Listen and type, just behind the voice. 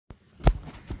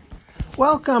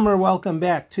Welcome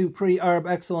back to Pre-Arb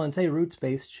Excellence, a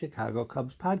roots-based Chicago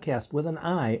Cubs podcast with an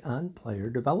eye on player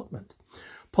development.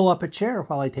 Pull up a chair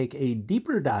while I take a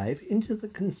deeper dive into the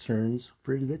concerns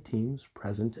for the team's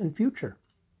present and future.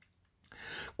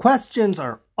 Questions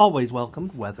are always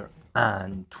welcomed, whether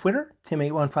on Twitter,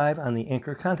 Tim815 on the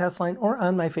Anchor contest line, or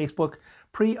on my Facebook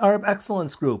Pre-Arb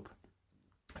Excellence group.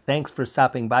 Thanks for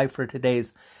stopping by for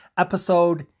today's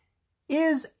episode.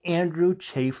 Is Andrew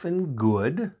Chafin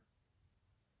good?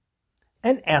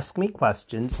 And ask me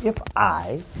questions if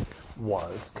I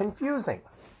was confusing.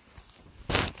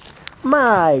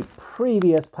 My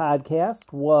previous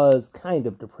podcast was kind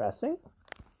of depressing.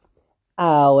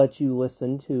 I'll let you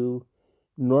listen to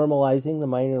Normalizing the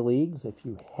Minor Leagues if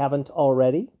you haven't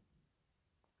already.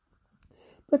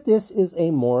 But this is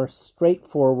a more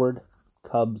straightforward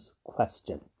Cubs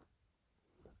question.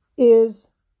 Is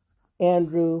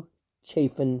Andrew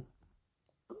Chafin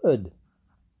good?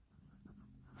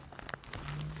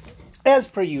 As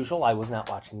per usual, I was not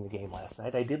watching the game last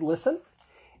night. I did listen,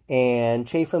 and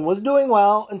Chafin was doing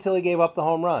well until he gave up the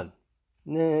home run.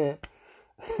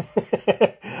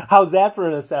 How's that for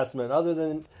an assessment? Other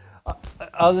than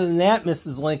that,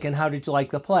 Mrs. Lincoln, how did you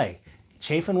like the play?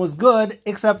 Chafin was good,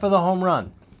 except for the home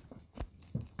run.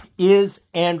 Is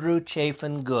Andrew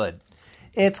Chafin good?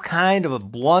 It's kind of a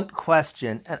blunt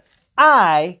question, and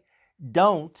I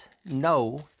don't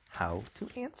know how to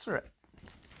answer it.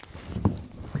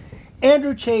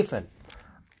 Andrew Chafin,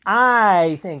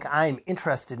 I think I'm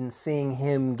interested in seeing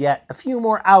him get a few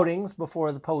more outings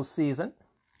before the postseason.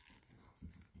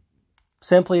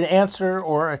 Simply to answer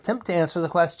or attempt to answer the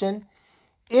question,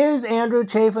 is Andrew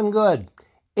Chafin good?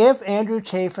 If Andrew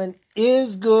Chafin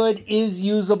is good, is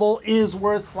usable, is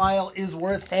worthwhile, is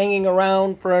worth hanging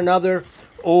around for another,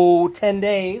 10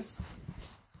 days,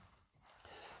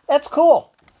 that's cool.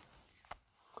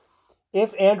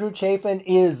 If Andrew Chafin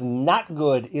is not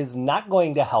good, is not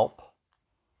going to help,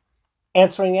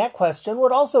 answering that question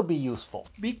would also be useful.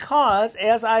 Because,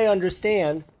 as I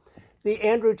understand, the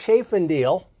Andrew Chafin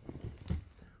deal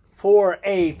for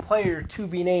a player to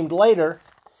be named later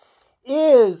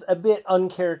is a bit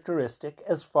uncharacteristic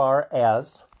as far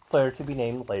as player to be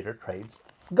named later trades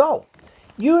go.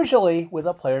 Usually with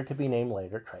a player to be named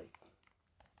later trade.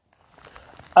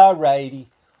 Alrighty.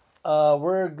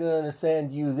 We're going to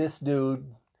send you this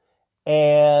dude,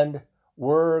 and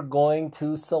we're going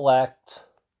to select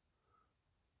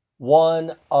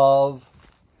one of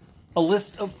a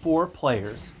list of 4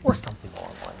 players, or something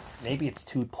along the lines. Maybe it's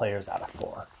 2 players out of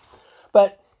 4.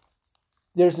 But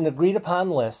there's an agreed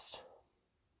upon list.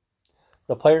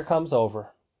 The player comes over,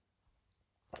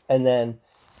 and then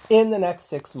in the next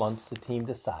 6 months, the team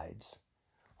decides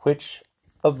which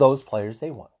of those players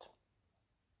they want.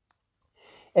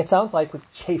 It sounds like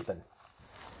with Chafin,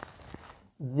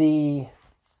 the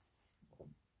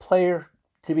player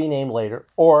to be named later,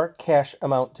 or cash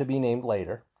amount to be named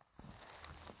later,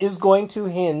 is going to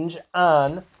hinge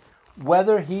on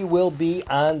whether he will be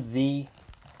on the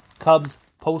Cubs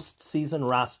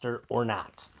postseason roster or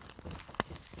not.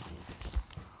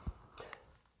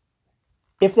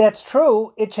 If that's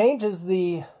true, it changes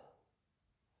the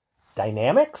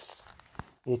dynamics.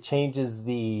 It changes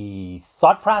the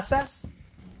thought process.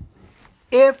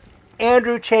 If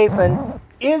Andrew Chafin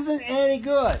isn't any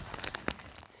good,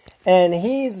 and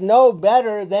he's no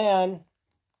better than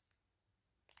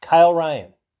Kyle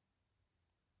Ryan,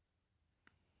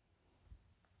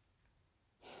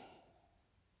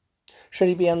 should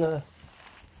he be on the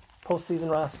postseason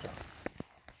roster?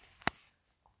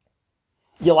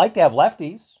 You like to have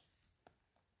lefties.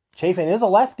 Chafin is a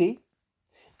lefty.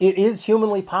 It is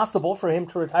humanly possible for him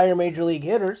to retire major league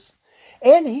hitters.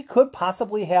 And he could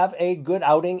possibly have a good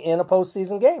outing in a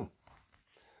postseason game.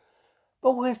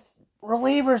 But with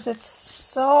relievers, it's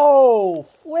so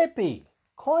flippy,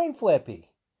 coin flippy.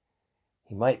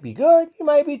 He might be good, he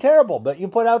might be terrible. But you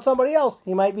put out somebody else,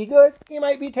 he might be good, he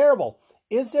might be terrible.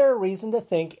 Is there a reason to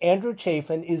think Andrew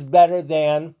Chafin is better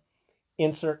than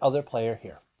insert other player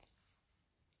here?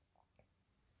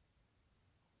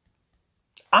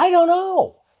 I don't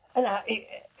know. And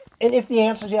if the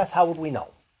answer is yes, how would we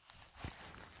know?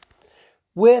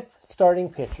 With starting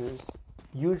pitchers,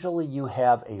 usually you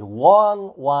have a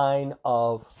long line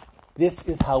of this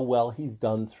is how well he's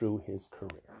done through his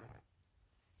career.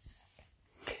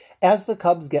 As the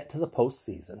Cubs get to the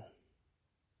postseason,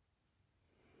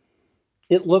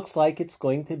 it looks like it's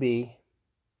going to be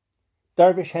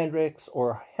Darvish Hendricks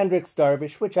or Hendricks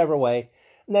Darvish, whichever way,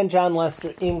 and then Jon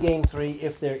Lester in Game 3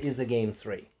 if there is a Game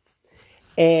 3.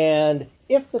 And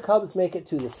if the Cubs make it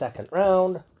to the second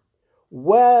round,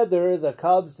 whether the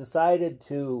Cubs decided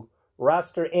to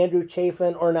roster Andrew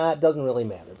Chafin or not doesn't really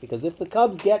matter, because if the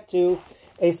Cubs get to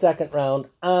a second round,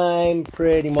 I'm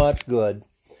pretty much good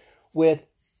with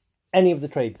any of the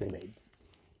trades they made.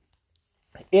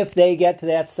 If they get to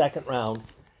that second round,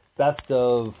 best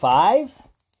of 5,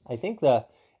 I think the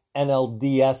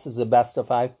NLDS is a best of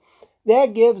 5,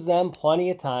 that gives them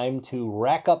plenty of time to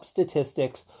rack up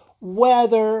statistics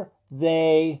whether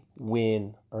they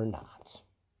win or not.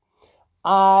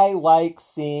 I like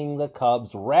seeing the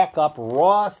Cubs rack up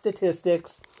raw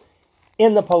statistics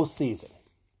in the postseason.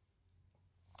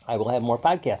 I will have more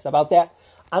podcasts about that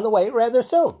on the way rather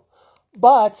soon.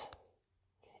 But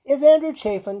is Andrew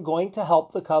Chafin going to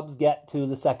help the Cubs get to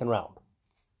the second round?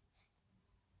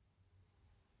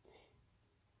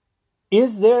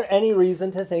 Is there any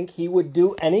reason to think he would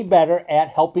do any better at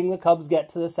helping the Cubs get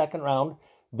to the second round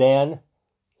than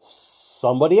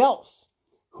somebody else?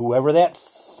 Whoever that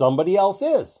somebody else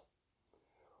is.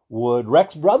 Would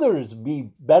Rex Brothers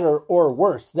be better or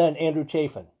worse than Andrew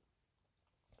Chafin?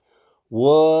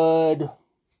 Would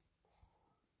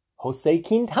Jose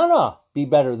Quintana be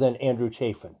better than Andrew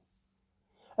Chafin?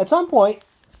 At some point,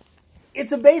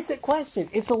 it's a basic question.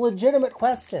 It's a legitimate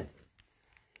question.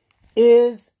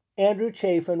 Is Andrew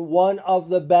Chafin one of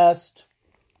the best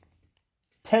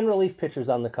 10 relief pitchers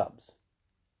on the Cubs?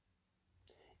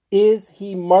 Is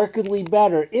he markedly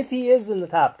better, if he is in the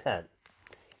top 10,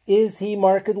 is he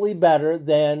markedly better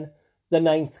than the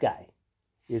 9th guy?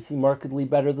 Is he markedly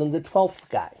better than the 12th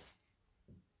guy?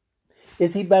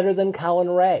 Is he better than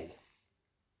Colin Ray?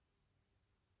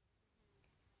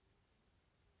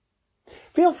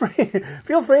 Feel free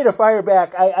to fire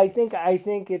back. I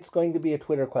think it's going to be a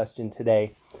Twitter question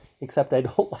today, except I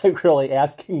don't like really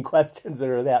asking questions that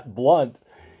are that blunt.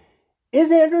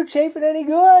 Is Andrew Chafin any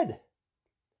good?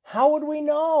 How would we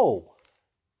know?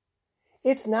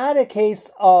 It's not a case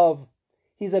of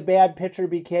he's a bad pitcher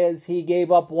because he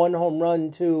gave up 1 home run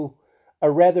to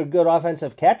a rather good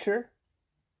offensive catcher.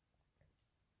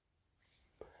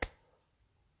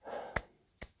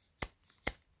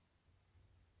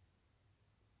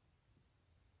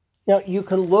 Now, you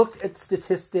can look at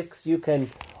statistics. You can,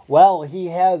 well, he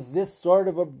has this sort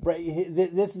of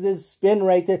this is his spin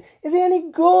right there. Is he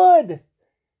any good?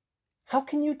 How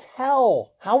can you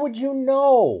tell? How would you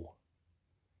know?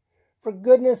 For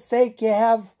goodness sake, you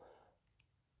have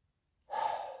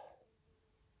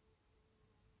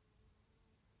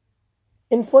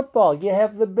in football, you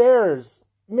have the Bears,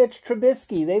 Mitch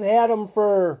Trubisky. They've had him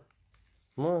for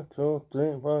 1, 2,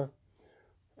 3, 4,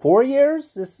 4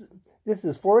 years. This is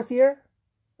his 4th year.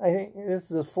 I think this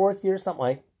is his 4th year, something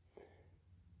like.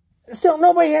 Still,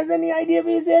 nobody has any idea if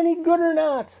he's any good or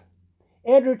not.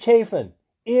 Andrew Chafin,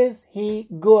 is he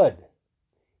good?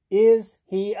 Is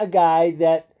he a guy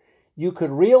that you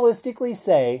could realistically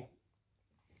say,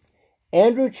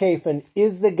 Andrew Chafin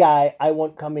is the guy I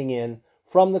want coming in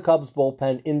from the Cubs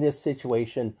bullpen in this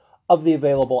situation of the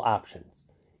available options?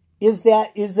 Is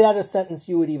that a sentence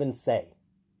you would even say?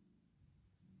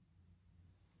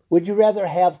 Would you rather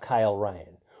have Kyle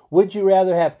Ryan? Would you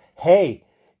rather have, hey,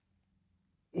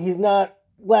 he's not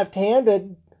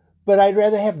left-handed, but I'd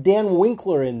rather have Dan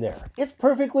Winkler in there? It's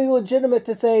perfectly legitimate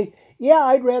to say, yeah,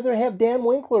 I'd rather have Dan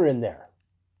Winkler in there.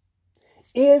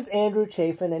 Is Andrew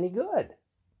Chafin any good?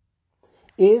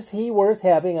 Is he worth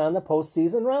having on the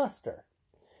postseason roster?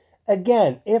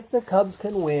 Again, if the Cubs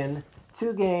can win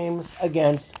 2 games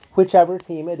against whichever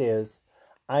team it is,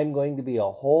 I'm going to be a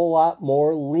whole lot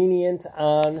more lenient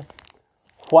on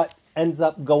what ends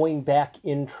up going back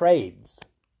in trades.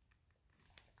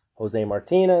 Jose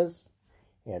Martinez,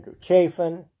 Andrew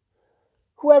Chafin,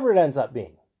 whoever it ends up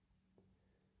being.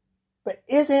 But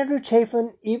is Andrew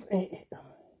Chafin even...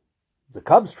 The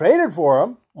Cubs traded for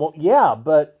him. Well, yeah,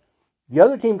 but the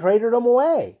other team traded him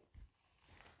away.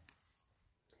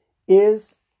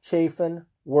 Is Chafin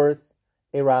worth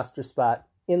a roster spot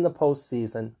in the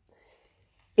postseason?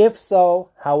 If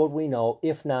so, how would we know?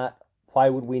 If not, why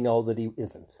would we know that he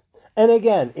isn't? And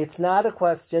again, it's not a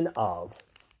question of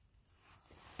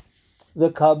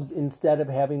the Cubs, instead of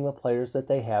having the players that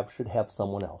they have, should have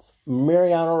someone else.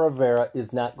 Mariano Rivera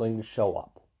is not going to show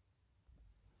up.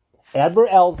 Adbert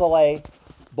Alzolay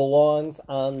belongs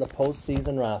on the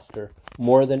postseason roster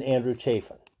more than Andrew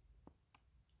Chafin.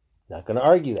 Not going to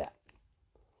argue that.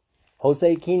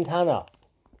 Jose Quintana,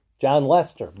 John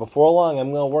Lester. Before long,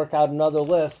 I'm going to work out another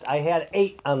list. I had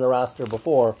 8 on the roster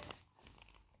before.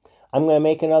 I'm going to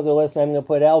make another list, and I'm going to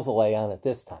put Alzolay on it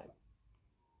this time,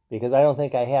 because I don't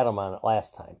think I had him on it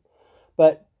last time.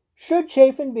 But should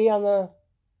Chafin be on the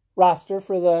roster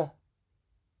for the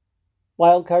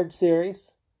wild card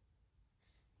series?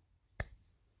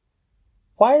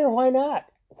 Why or why not?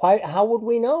 How would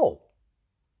we know?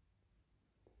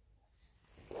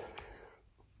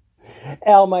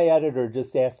 Al, my editor,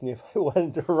 just asked me if I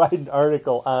wanted to write an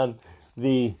article on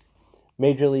the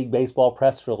Major League Baseball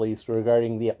press release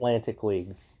regarding the Atlantic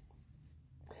League.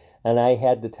 And I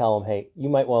had to tell him, hey, you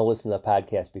might want to listen to the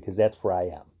podcast because that's where I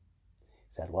am.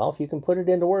 He said, well, if you can put it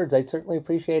into words, I'd certainly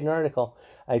appreciate an article.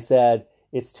 I said,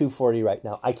 it's 2:40 right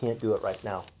now. I can't do it right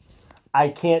now. I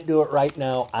can't do it right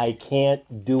now. I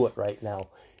can't do it right now.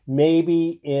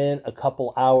 Maybe in a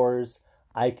couple hours,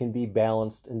 I can be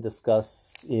balanced and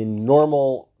discuss in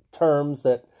normal terms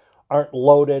that aren't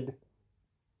loaded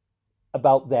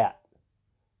about that.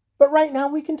 But right now,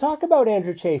 we can talk about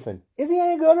Andrew Chafin. Is he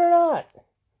any good or not?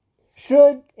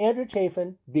 Should Andrew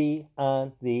Chafin be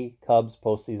on the Cubs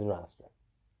postseason roster?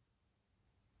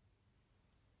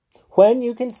 When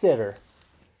you consider,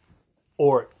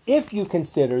 or if you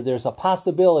consider, there's a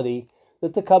possibility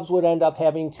that the Cubs would end up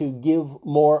having to give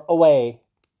more away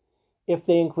if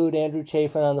they include Andrew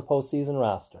Chafin on the postseason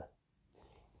roster.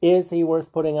 Is he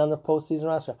worth putting on the postseason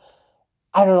roster?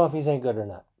 I don't know if he's any good or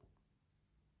not.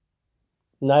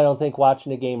 And I don't think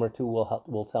watching a game or two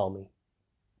will tell me.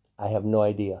 I have no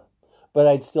idea. But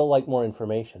I'd still like more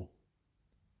information.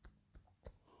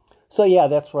 So yeah,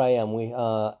 that's where I am.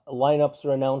 Lineups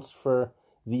are announced for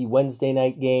the Wednesday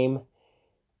night game,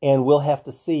 and we'll have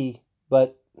to see.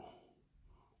 But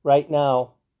right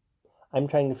now, I'm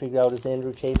trying to figure out, is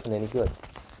Andrew Chafin any good?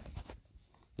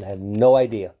 I have no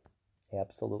idea.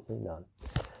 Absolutely none.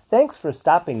 Thanks for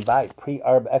stopping by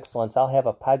Pre-Arb Excellence. I'll have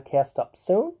a podcast up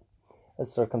soon.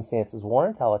 As circumstances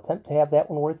warrant, I'll attempt to have that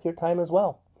one worth your time as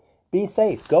well. Be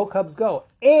safe. Go Cubs go.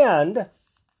 And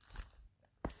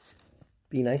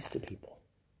be nice to people.